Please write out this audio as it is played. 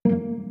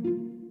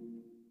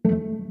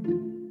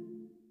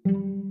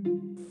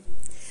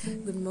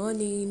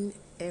morning,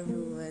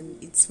 everyone.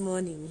 It's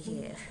morning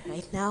here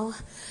right now,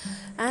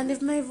 and if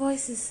my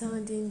voice is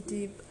sounding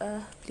deep,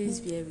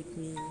 please bear with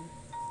me.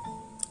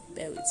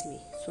 Bear with me.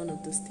 It's one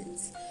of those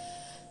things.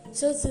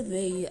 So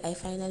today, I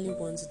finally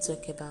want to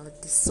talk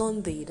about the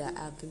Sunday that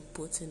I've been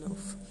putting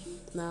off.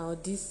 Now,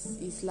 this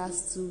is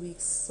last 2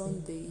 weeks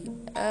Sunday.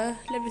 Let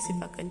me see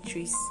if I can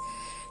trace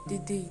the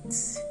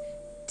dates.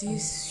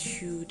 This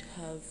should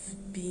have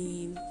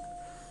been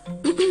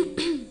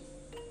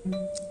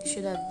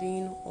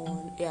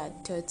on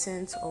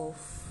 13th of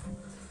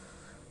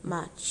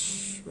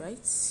March, right?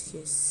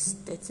 Yes,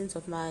 13th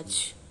of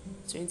March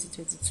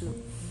 2022.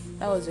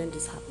 That was when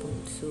this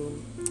happened. So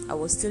I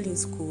was still in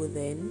school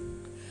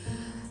then,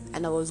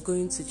 and I was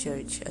going to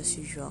church as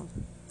usual.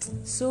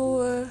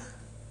 So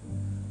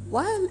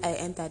while I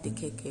entered the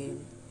keke,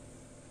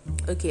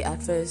 okay,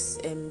 at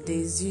first,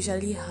 there's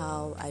usually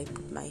how I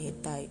put my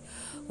head tie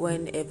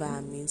whenever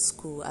I'm in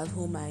school. At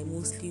home, I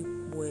mostly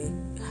wear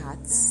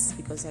hats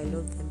because I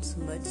love them so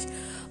much.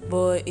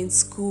 But in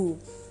school,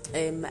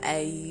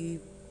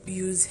 I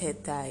use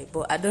head tie,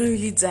 but I don't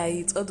really tie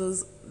it. All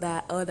those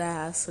that other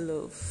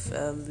hassle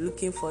of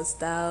looking for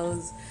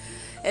styles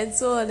and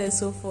so on and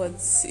so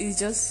forth. It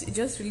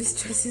just really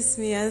stresses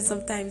me, and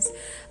sometimes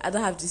I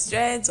don't have the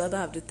strength, or I don't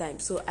have the time.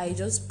 So I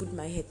just put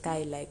my head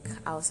tie like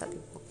outside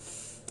people.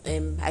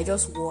 I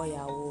just wore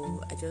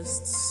yawo. I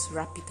just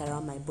wrap it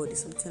around my body,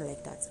 something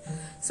like that.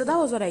 So that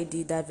was what I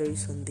did that very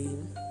Sunday.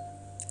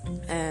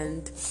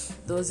 And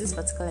there was this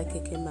particular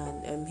keke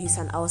man. He's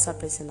an Hausa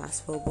person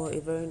as well, but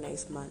a very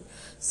nice man.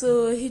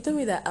 So he told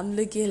me that I'm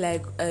looking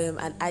like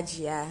an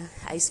Ajia.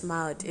 I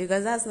smiled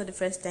because that's not the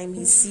first time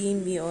he's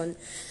seen me on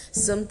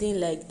something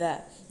like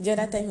that. The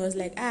other time he was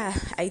like,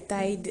 I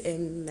tied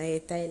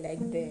my tie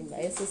like them.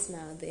 I also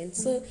smiled then.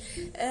 So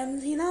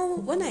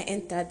when I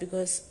entered,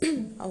 because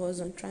I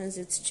was on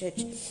transit to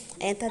church,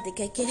 I entered the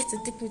keke to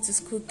take me to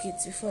school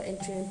kids before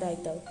entering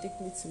back. That would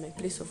take me to my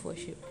place of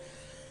worship.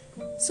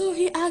 So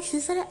he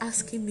started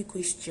asking me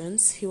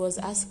questions. He was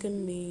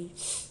asking me,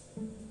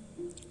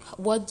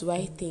 what do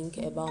I think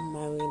about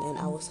marrying an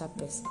Hausa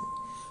person?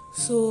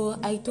 So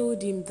I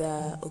told him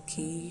that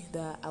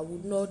I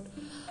would not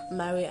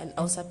marry an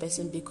Hausa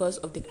person because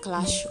of the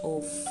clash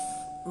of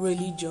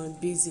religion,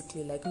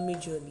 basically, like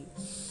majorly.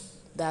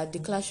 That the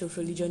clash of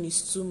religion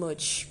is too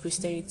much.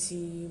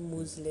 Christianity,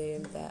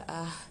 Muslim, that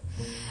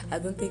I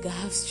don't think I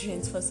have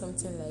strength for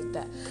something like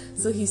that.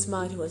 So he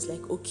smiled. He was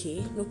like,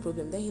 okay, no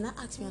problem. Then he now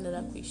asked me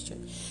another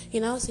question.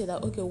 He now said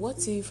that, okay,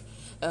 what if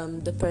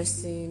the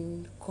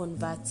person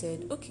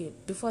converted? Okay,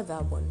 before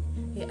that one,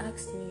 he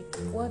asked me,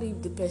 what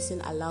if the person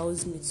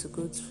allows me to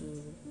go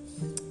to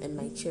in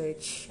my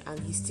church and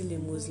he's still a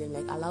Muslim,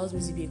 like allows me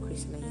to be a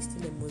Christian and he's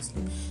still a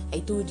Muslim? I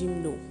told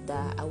him no,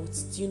 that I would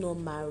still not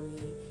marry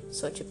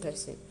such a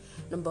person.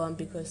 Number one,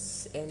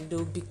 because there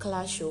will be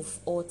clash of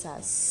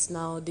altars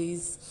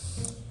nowadays.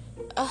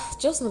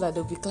 Just know that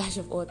there will be clash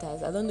of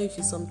altars. I don't know if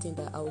it's something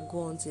that I will go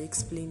on to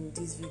explain in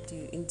this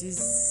video, in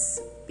this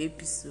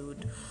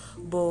episode,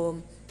 but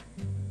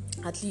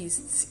at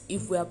least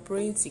if we are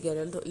praying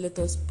together, let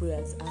us pray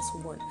as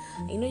one.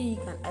 You know, you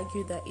can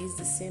argue that it's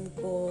the same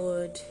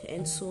God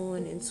and so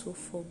on and so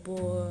forth,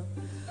 but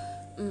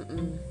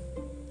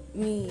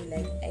me,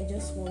 like,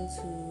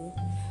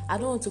 I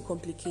don't want to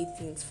complicate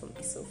things for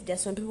myself.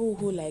 There's some people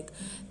who, like,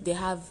 they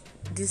have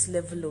this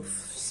level of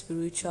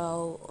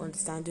spiritual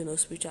understanding or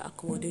spiritual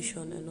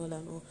accommodation and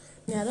all.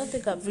 I don't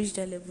think I've reached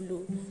that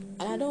level,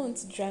 and I don't want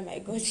to try my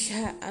God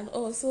share. And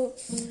also,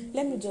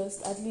 let me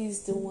just, at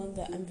least the one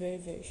that I'm very,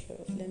 very sure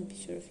of, let me be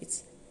sure of it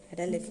at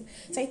that level.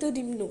 So I told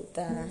him no,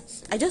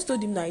 I just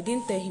told him no. I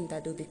didn't tell him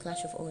that there will be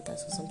clash of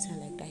altars or something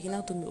like that. He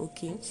now told me,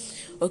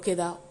 okay,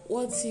 that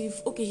what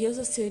if, okay, he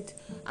also said,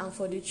 and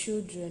for the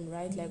children,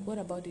 right? Like, what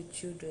about the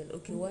children?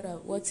 Okay,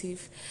 what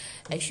if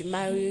I should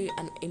marry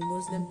a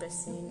Muslim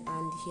person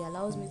and he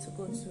allows me to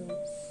go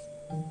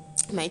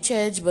to my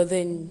church, but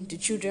then the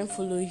children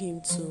follow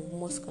him to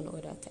mosque and all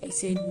that? I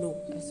said no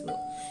as well.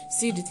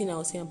 See, the thing I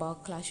was saying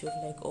about clash of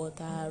like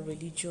altar,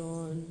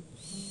 religion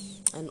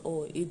and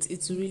all,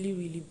 it really,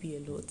 really be a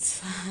lot.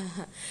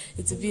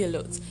 It will be a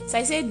lot. So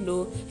I said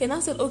no. He now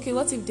said, okay,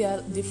 what if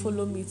they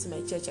follow me to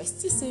my church? I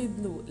still said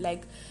no.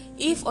 Like,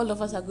 if all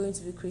of us are going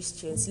to be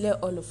Christians,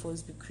 let all of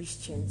us be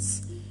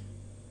Christians.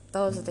 That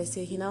was what I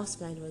said. He now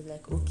smiled and was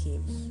like, okay.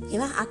 He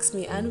now asked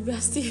me, and we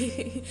are still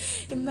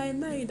in my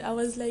mind. I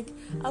was like,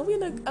 are we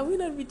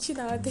not reaching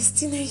our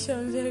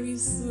destination very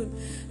soon?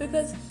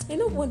 Because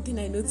one thing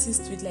I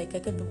noticed with like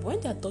people,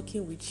 when they are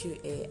talking with you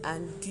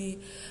and they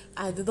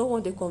don't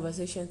want the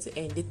conversation to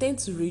end, they tend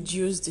to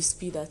reduce the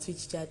speed at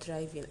which they are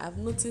driving. I've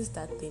noticed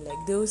that thing.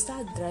 Like, they will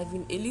start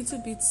driving a little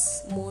bit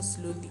more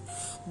slowly,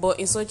 but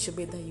in such a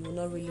way that you will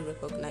not really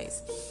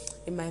recognize.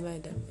 In my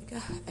mind, I'm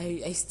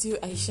like,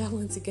 I sure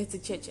want to get to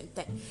church in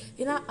time.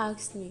 He now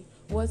asked me,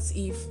 what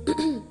if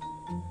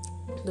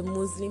the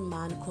Muslim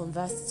man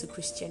converts to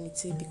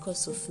Christianity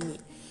because of me?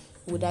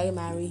 Would I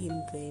marry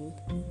him then?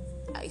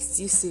 I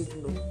still said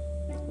no.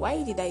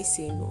 Why did I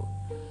say no?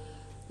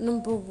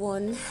 Number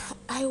one,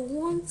 I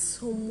want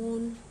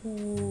someone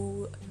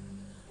who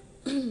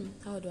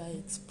how do I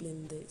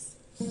explain this?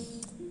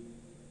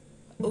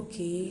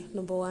 Okay,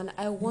 number one,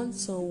 I want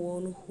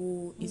someone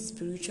who is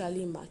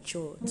spiritually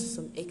mature to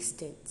some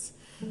extent.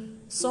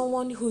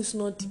 Someone who's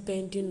not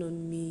depending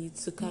on me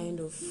to kind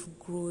of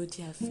grow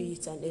their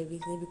faith and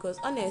everything, because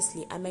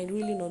honestly I might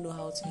really not know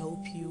how to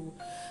help you,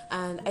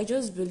 and I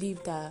just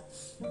believe that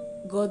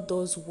God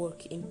does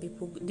work in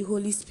people, the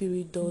Holy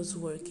Spirit does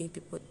work in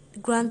people.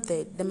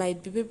 Granted, there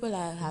might be people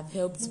I have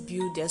helped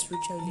build their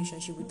spiritual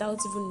relationship without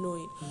even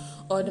knowing,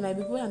 or there might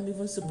be people I'm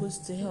even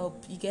supposed to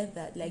help. You get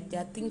that? Like,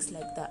 there are things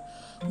like that.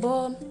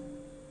 But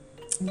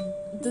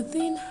the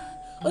thing,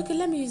 okay,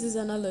 let me use this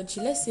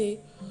analogy. Let's say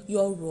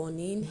you're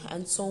running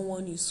and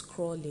someone is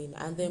crawling,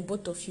 and then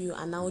both of you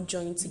are now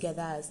joined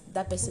together as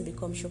that person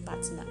becomes your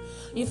partner.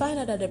 You find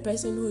out that the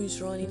person who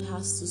is running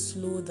has to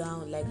slow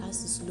down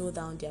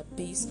their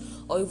pace,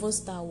 or even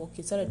start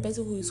walking. So the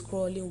person who is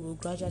crawling will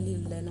gradually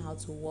learn how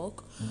to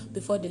walk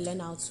before they learn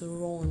how to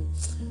run.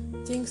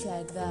 Things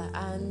like that.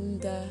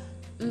 And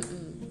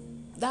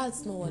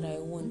that's not what I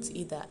want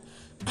either.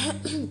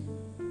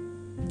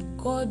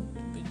 God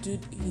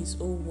did his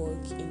own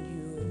work in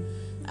you,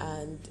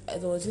 and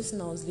there was this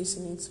thing I was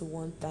listening to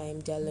one time.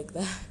 They're like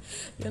that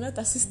you're not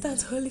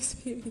assistant Holy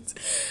Spirit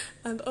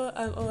and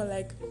all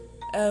like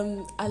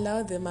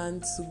allow the man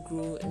to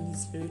grow in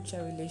his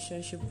spiritual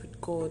relationship with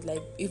God,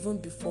 like even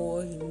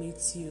before he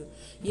meets you.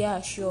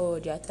 Yeah, sure,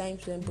 there are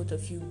times when both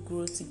of you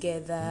grow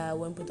together,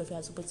 when both of you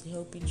are supposed to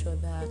help each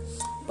other,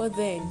 but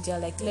then there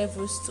are like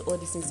levels to all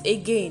these things.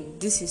 Again,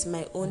 this is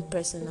my own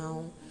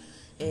personal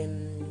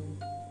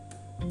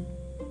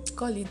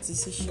call it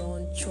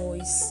decision,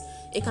 choice.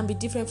 It can be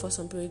different for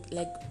some people.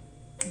 Like,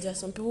 there are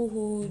some people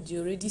who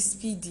they're already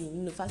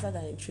speeding, faster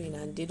than a train,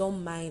 and they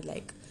don't mind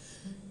like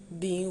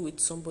being with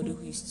somebody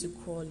who is still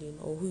crawling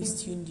or who is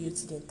still new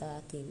to the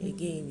entire thing.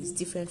 Again, it's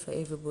different for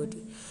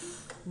everybody.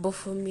 But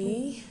for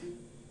me,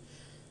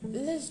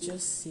 let's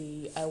just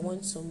say I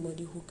want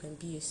somebody who can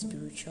be a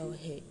spiritual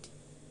head,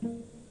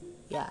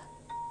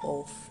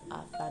 of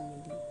our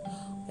family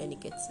when it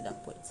gets to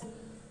that point.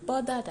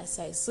 But that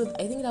aside, so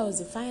I think that was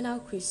the final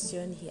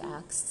question he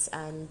asked,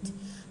 and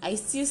I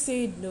still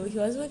said no. He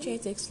was not trying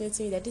to explain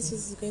to me that this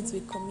is going to be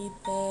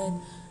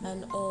committed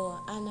and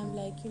all, and I'm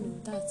like,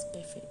 that's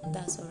perfect,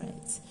 that's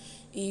alright.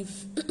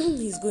 If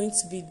he's going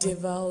to be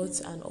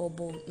devout and all,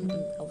 but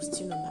I will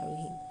still not marry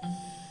him.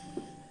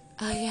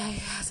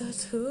 I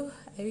don't know.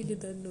 I really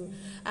don't know.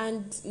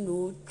 And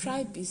no,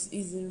 tribe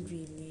isn't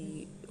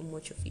really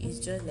much of it. It's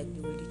just like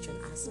the religion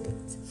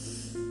aspect.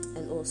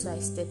 And also I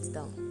stepped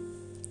down.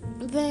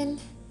 Then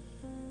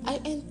I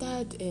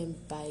entered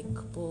bike,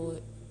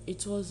 but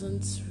it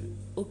wasn't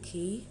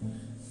okay.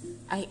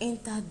 I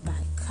entered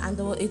bike, and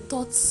a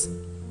thought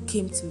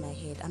came to my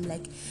head. I'm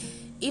like,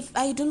 if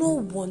I do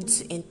not want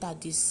to enter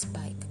this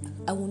bike,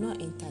 I will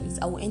not enter it.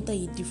 I will enter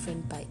a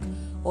different bike,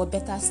 or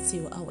better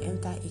still, I will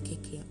enter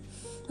AKK.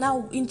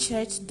 Now in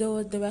church, they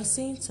were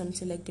saying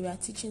something, like they were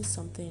teaching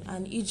something,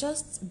 and it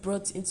just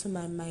brought into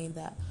my mind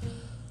that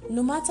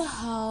no matter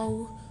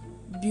how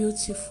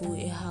beautiful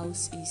a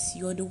house is,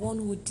 you're the one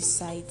who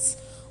decides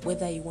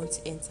whether you want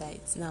to enter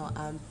it. Now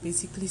I'm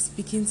basically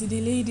speaking to the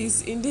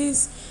ladies in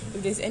this.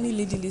 If there's any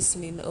lady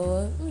listening,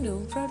 or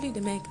probably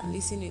the man can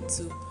listen it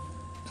too.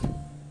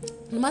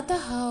 No matter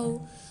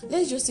how,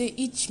 let's just say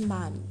each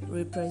man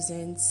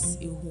represents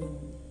a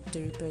home,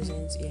 they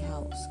represent a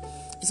house.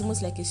 It's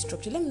almost like a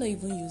structure. Let me not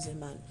even use a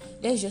man.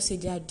 Let's just say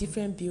there are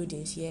different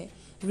buildings here.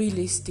 Real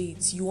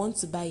estate, you want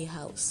to buy a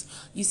house.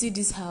 You see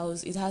this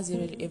house, it has a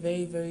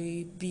very,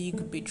 very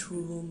big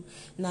bedroom,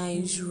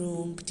 nice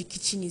room. The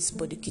kitchen is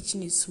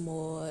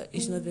small.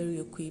 It's not very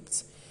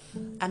equipped.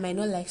 I might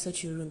not like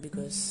such a room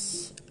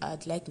because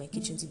I'd like my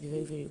kitchen to be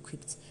very, very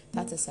equipped.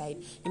 That aside,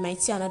 you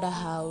might see another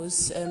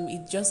house.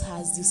 It just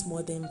has this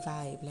modern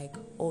vibe, like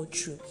all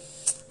true.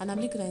 And I'm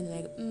looking at it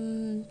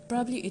like,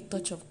 probably a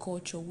touch of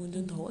culture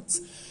wouldn't hurt.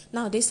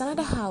 Now, there's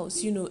another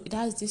house, it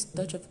has this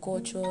touch of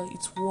culture,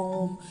 it's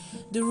warm,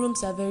 the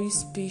rooms are very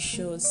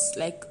spacious,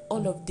 like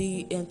all of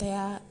the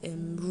entire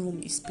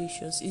room is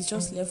spacious. It's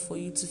just left for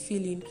you to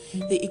fill in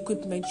the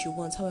equipment you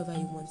want, however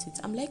you want it.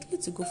 I'm likely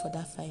to go for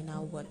that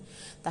final one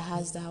that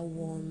has that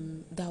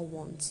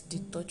warmth, the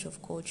touch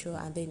of culture,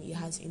 and then it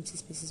has empty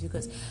spaces,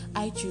 because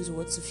I choose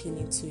what to fill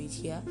into it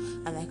here,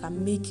 and I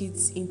can make it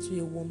into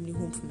a warmly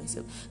home for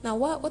myself. Now,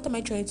 what am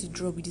I trying to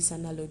draw with this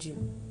analogy?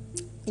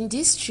 In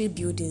these 3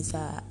 buildings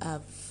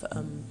I've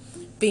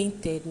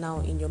painted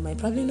now in your mind,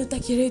 probably not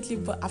accurately,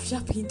 but I've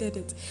just painted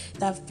it,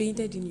 that I've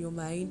painted in your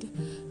mind,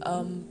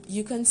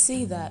 you can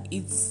say that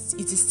it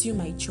is still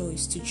my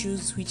choice to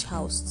choose which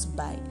house to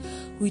buy,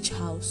 which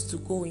house to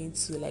go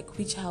into, like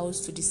which house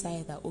to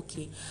decide that,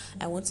 okay,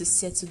 I want to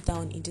settle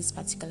down in this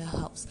particular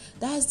house.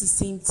 That's the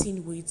same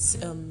thing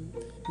with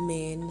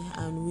men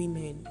and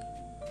women,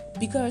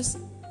 because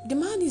the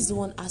man is the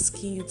one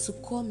asking you to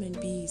come and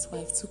be his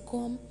wife, to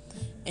come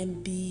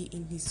and be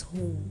in his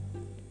home,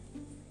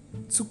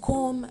 to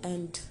come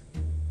and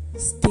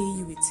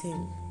stay with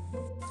him.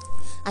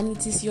 and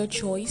it is your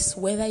choice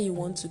whether you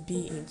want to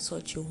be in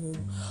such a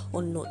home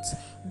or not.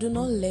 Do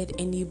not let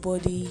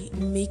anybody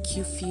make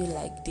you feel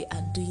like they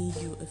are doing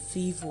you a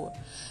favor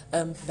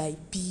by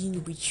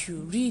being with you.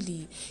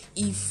 Really,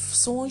 if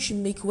someone should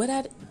make,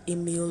 whether a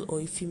male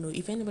or a female,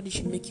 if anybody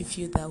should make you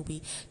feel that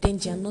way, then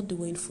they are not the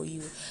one for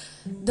you.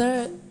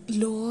 The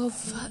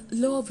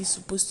love is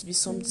supposed to be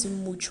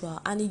something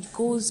mutual, and it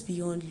goes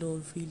beyond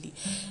love. Really,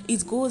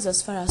 it goes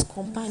as far as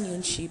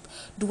companionship.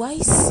 Do I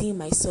see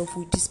myself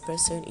with this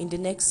person in the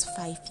next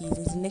 5 years,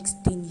 in the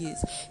next 10 years?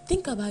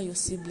 Think about your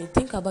sibling,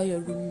 think about your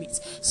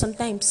roommates.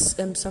 Sometimes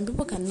some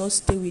people cannot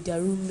stay with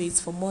their roommates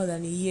for more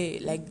than a year,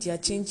 like they are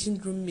changing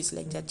roommates,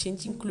 like they are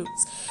changing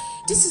clothes.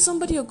 This is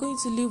somebody you're going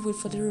to live with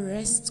for the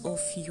rest of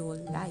your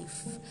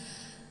life.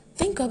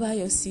 Think about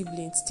your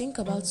siblings. Think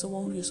about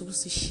someone who you're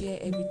supposed to share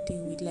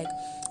everything with, like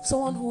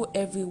someone who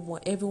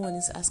everyone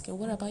is asking,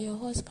 what about your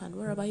husband?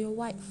 What about your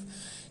wife?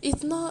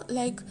 It's not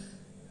like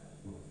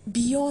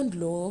beyond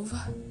love.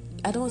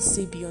 I don't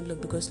say beyond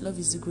love because love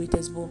is the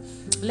greatest, but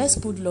let's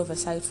put love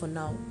aside for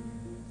now.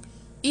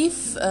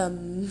 If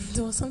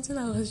there was something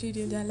I was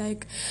reading, they're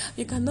like,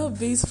 you cannot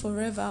base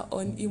forever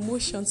on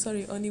emotions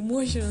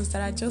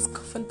that are just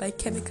governed by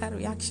chemical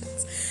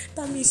reactions.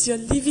 That means you're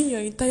leaving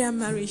your entire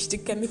marriage to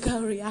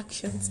chemical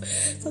reactions.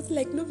 Something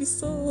like, no, be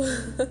so.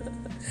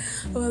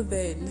 But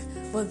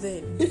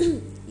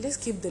then, let's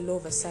keep the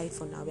love aside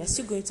for now. We are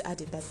still going to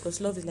add it back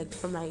because love is like the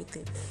primary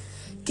thing.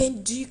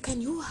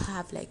 Can you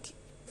have like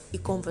a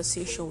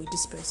conversation with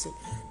this person?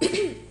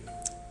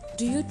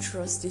 Do you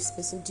trust this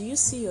person? Do you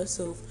see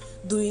yourself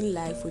doing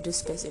life with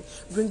this person,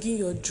 bringing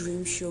your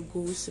dreams, your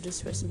goals to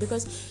this person?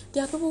 Because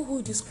there are people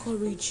who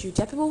discourage you.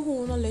 There are people who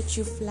will not let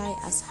you fly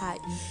as high.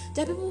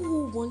 There are people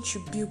who want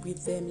you to be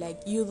with them,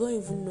 like you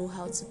don't even know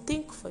how to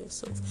think for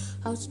yourself,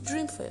 how to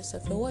dream for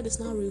yourself. Your world is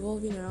now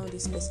revolving around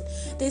this person.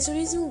 There's a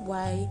reason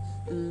why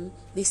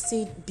they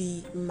say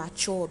be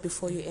mature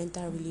before you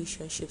enter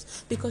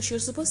relationships, because you're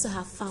supposed to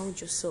have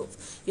found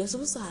yourself. You're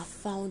supposed to have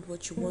found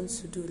what you want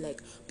to do,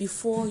 like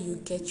before you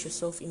get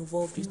yourself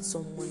involved with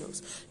someone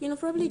else.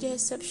 Probably there are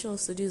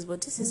exceptions to this,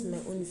 but this is my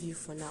own view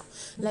for now.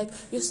 Like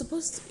you're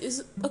supposed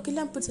to, okay,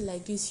 let me put it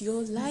like this: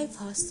 your life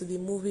has to be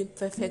moving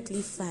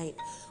perfectly fine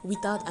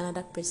without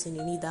another person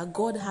in it. That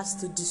God has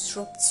to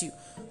disrupt you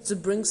to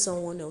bring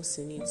someone else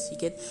in it. You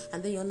get,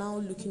 and then you're now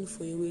looking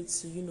for a way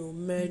to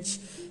merge.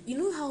 You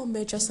know how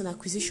mergers and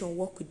acquisition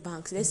work with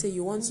banks. Let's say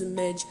you want to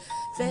merge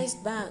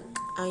First Bank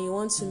and you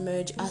want to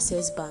merge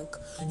Access Bank.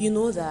 You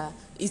know that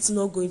it's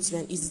not going to be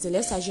an easy thing.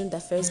 Let's assume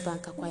that First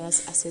Bank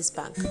acquires Access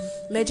Bank.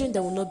 Merging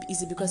them will not be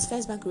easy because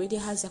First Bank already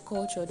has their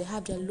culture, they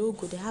have their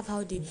logo, they have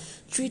how they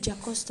treat their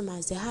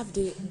customers, they have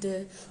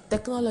the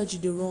technology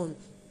they run.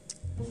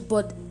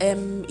 But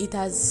and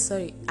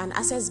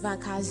Access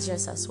Bank has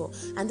just as well,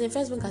 and then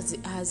First Bank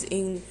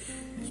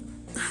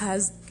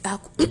has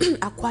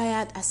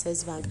acquired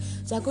Access Bank.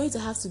 So you're going to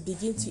have to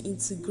begin to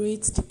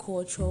integrate the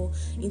culture,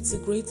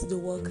 integrate the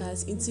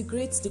workers,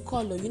 integrate the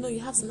color. You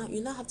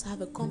now have to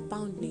have a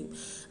compound name.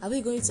 Are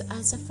we going to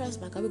answer First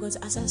Bank? Are we going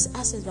to answer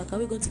Access Bank? Are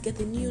we going to get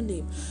a new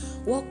name?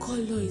 What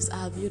color is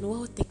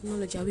what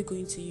technology are we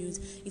going to use?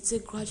 It's a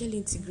gradual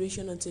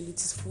integration until it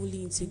is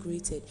fully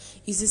integrated.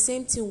 It's the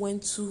same thing when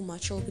two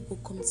mature people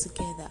come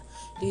together.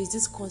 There is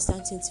this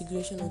constant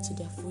integration until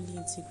they're fully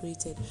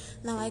integrated.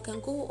 Now I can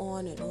go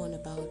on and on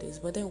about this,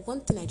 but then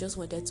one thing I just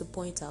wanted to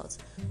point out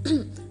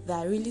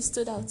that really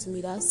stood out to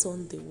me that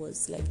Sunday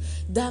was like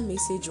that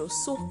message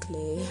was so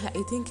clear.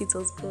 I think it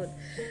was God,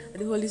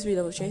 the Holy Spirit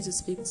that was trying to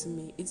speak to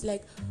me. It's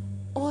like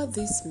all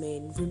these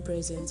men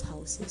represent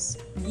houses.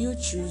 You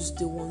choose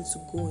the one to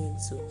go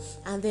into,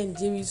 and then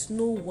there is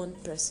no one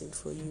person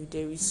for you.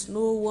 There is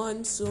no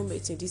one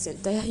soulmate in this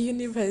entire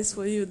universe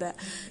for you that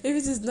if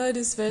it is not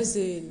this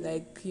person,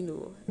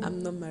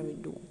 I'm not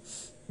married though.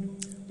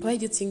 Why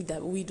do you think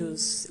that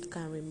widows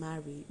can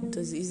remarry?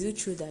 Is it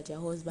true that their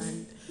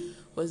husband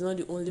was not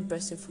the only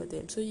person for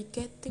them? So you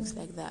get things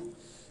like that.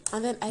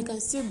 And then I can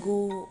still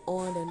go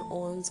on and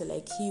on to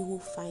like he who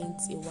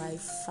finds a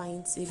wife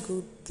finds a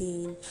good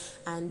thing.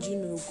 And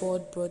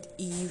God brought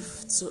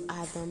Eve to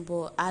Adam,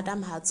 but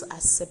Adam had to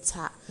accept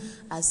her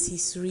as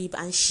his rib,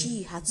 and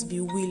she had to be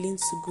willing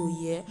to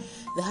go.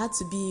 There had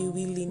to be a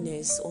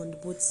willingness on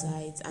both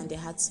sides, and there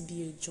had to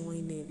be a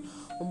joining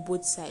on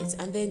both sides.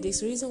 And then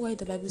there's a reason why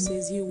the Bible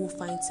says he who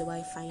finds a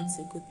wife finds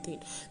a good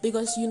thing,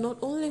 because you not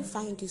only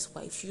find this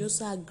wife, she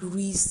also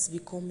agrees to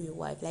become your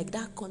wife, like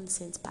that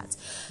consent part.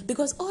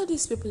 Because all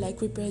these people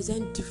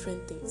represent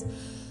different things.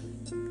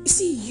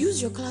 See,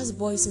 use your class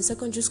boys in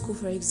secondary school,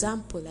 for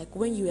example, like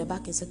when you were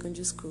back in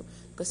secondary school,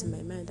 because in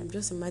my mind, I'm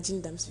just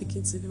imagining them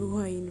speaking to people who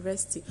are in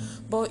university.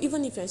 But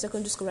even if you're in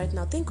secondary school right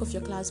now, think of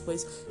your class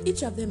boys.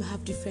 Each of them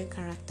have different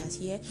characters,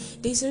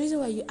 There's a reason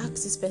why you ask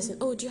this person,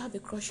 oh, do you have a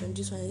crush on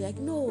this one? And they're like,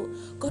 no,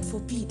 God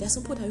forbid. There's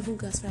some people that even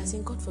go as far as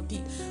saying, God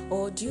forbid.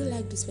 Or do you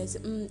like this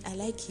person? I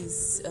like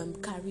his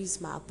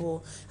charisma,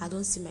 but I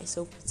don't see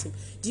myself with him.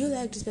 Do you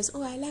like this person?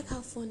 Oh, I like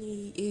how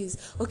funny he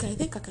is. Okay, I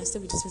think I can stay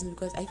with this person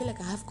because I feel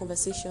like I have conversation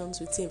conversations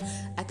with him.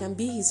 I can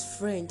be his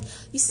friend.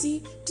 You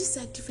see, these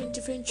are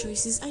different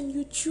choices, and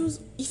you choose.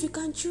 If you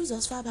can choose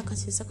as far back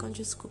as your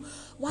secondary school,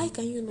 why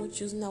can you not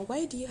choose now?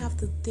 Why do you have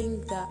to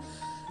think that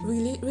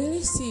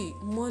really see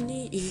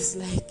money is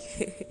like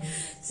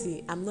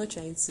see, I'm not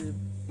trying to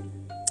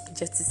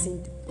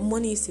jettison.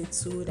 Money is a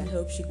tool that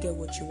helps you get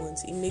what you want.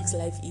 It makes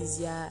life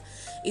easier.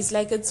 It's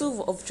like a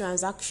tool of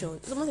transaction.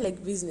 It's almost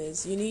like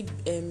business. You need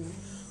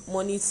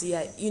money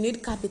to you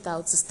need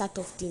capital to start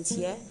off things.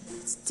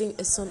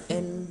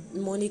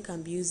 Money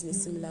can be used in a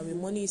similar way.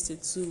 Money is a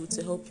tool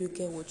to help you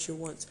get what you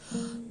want,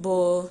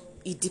 but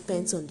it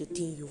depends on the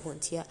thing you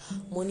want.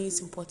 Money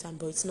is important,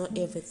 but it's not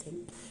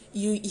everything.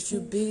 If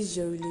you base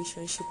your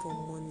relationship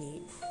on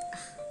money,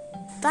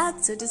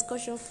 that's a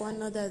discussion for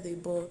another day,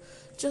 but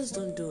just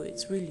don't do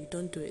it. Really,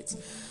 don't do it.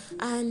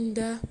 And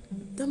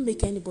don't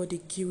make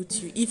anybody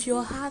guilt you. If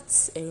your heart,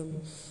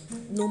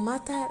 no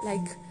matter,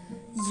 like,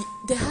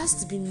 there has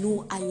to be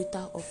no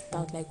iota of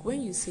doubt. Like,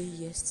 when you say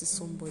yes to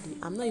somebody,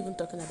 I'm not even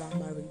talking about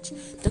marriage,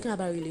 I'm talking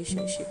about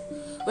relationship.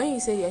 When you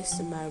say yes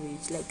to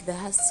marriage, like,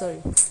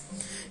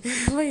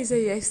 when you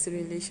say yes to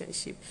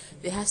relationship,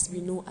 there has to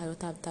be no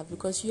iota of doubt,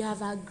 because you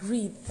have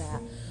agreed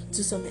that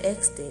to some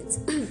extent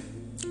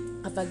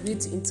I've agreed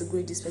to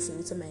integrate this person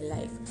into my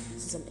life to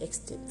some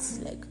extent.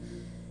 Like,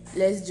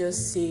 let's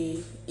just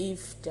say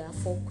if there are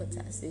 4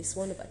 quarters, there's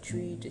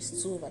 1/3, there's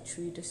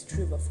 2/3, there's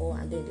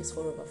 3/4, and then there's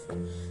 4/4.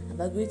 I've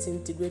agreed to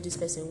integrate this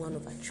person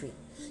 1/3.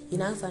 You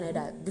now find out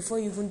that before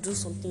you even do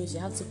some things, you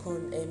have to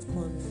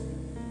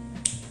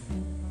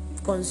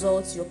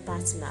consult your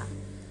partner.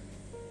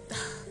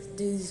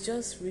 There's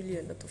just really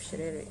a lot of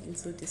shere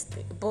into this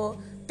thing. But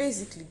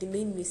basically, the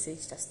main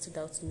message that stood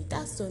out to me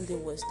that Sunday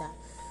was that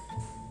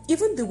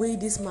even the way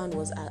this man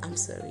was, I'm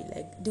sorry,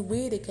 like the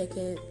way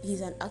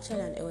he's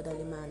actually an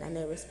elderly man, and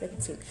I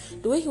respect him.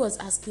 The way he was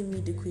asking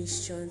me the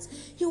questions,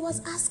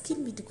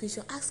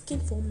 asking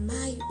for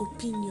my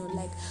opinion.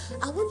 Like,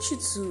 I want you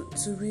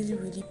to really,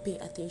 really pay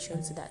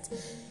attention to that.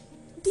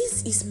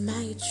 This is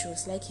my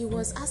choice. Like, he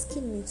was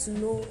asking me to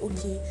know,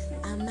 okay,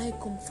 am I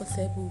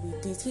comfortable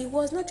with this? He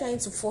was not trying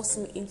to force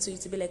me into it,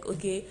 to be like,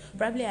 okay,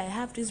 probably I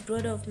have this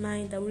brother of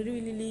mine that will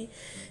really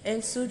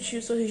suit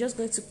you, so he's just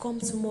going to come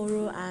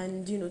tomorrow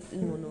and,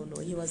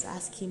 no. He was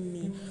asking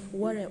me,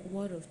 what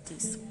of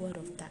this, what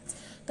of that?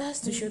 That's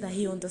to show that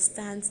he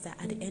understands that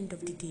at the end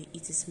of the day,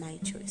 it is my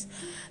choice.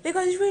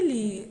 Because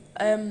really,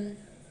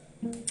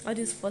 all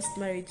these first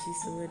marriages,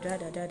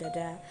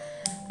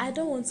 I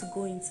don't want to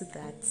go into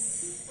that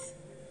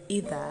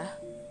either,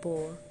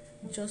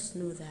 but just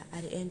know that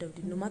at the end of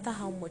the day, no matter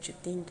how much you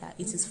think that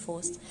it is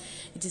forced,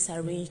 it is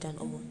arranged and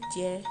all,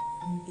 dear,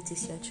 it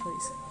is your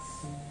choice.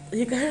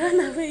 You can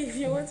run away if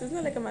you want to. It's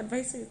not like I'm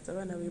advising you to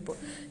run away, but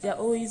there are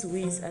always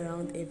ways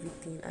around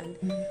everything, and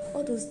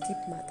all those deep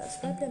matters.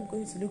 Probably I'm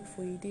going to look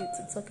for a day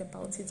to talk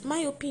about it. My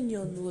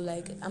opinion, though,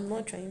 like, I'm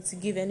not trying to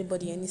give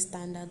anybody any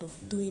standard of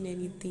doing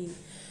anything.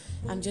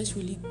 I'm just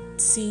really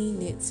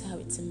seeing it, how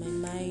it's in my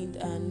mind,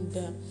 and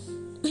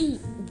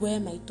where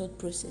my thought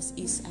process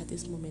is at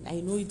this moment.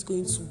 I know it's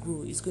going to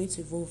grow, it's going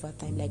to evolve over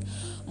time. Like,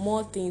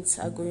 more things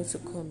are going to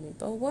come in.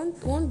 But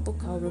one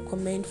book I'll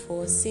recommend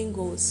for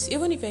singles,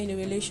 even if you're in a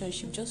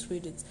relationship, just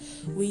read it.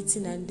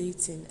 Waiting and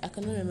Dating. I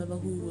cannot remember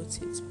who wrote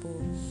it,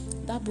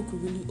 but that book will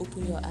really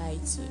open your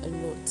eyes to a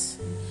lot.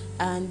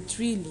 And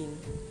really,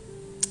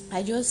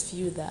 I just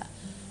feel that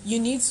you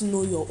need to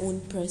know your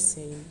own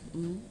person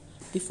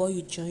before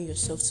you join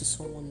yourself to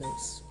someone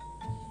else.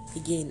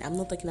 Again, I'm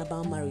not talking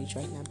about marriage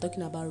right now. I'm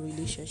talking about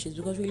relationships,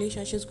 because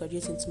relationships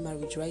graduate into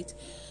marriage, right?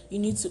 You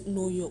need to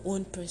know your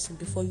own person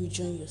before you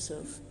join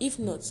yourself. If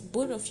not,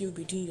 both of you will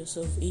be doing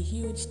yourself a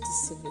huge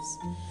disservice.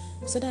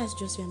 So that's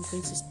just where I'm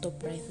going to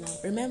stop right now.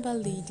 Remember,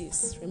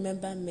 ladies,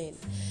 remember, men.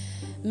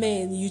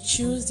 Men, you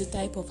choose the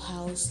type of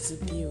house to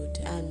build.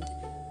 And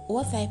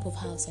what type of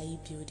house are you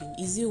building?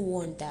 Is it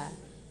one that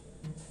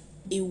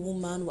a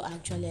woman will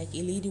actually, like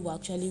a lady will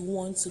actually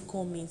want to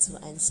come into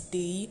and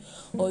stay,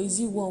 or is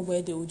it one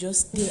where they will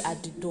just stay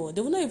at the door?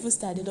 They will not even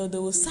stay at the door. They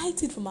will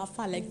sight it from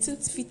afar, like 10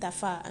 feet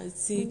afar, and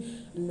say,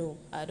 no,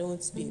 I don't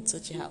want to be in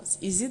such a house.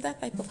 Is it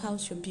that type of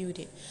house you're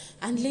building?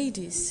 And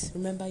ladies,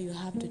 remember, you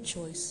have the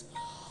choice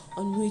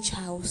on which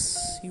house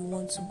you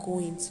want to go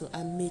into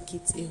and make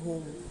it a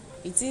home.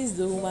 It is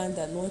the woman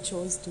that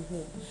nurtures the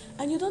home.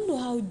 And you don't know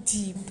how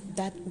deep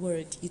that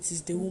word, it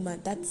is the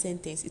woman, that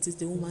sentence, it is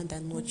the woman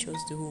that nurtures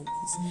the home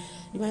is.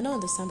 You might not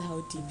understand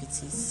how deep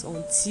it is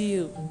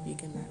until you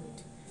get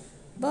married.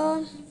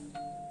 But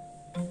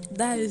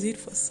that is it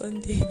for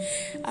Sunday.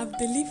 I've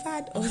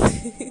delivered on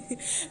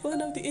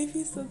one of the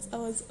episodes I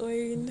was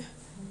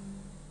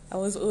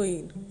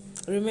owing.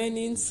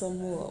 Remaining some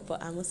more,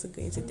 but I'm also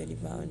going to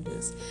deliver on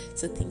those.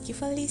 So thank you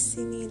for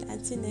listening.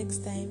 Until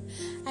next time,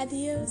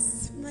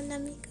 adios, mon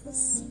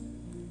amigos.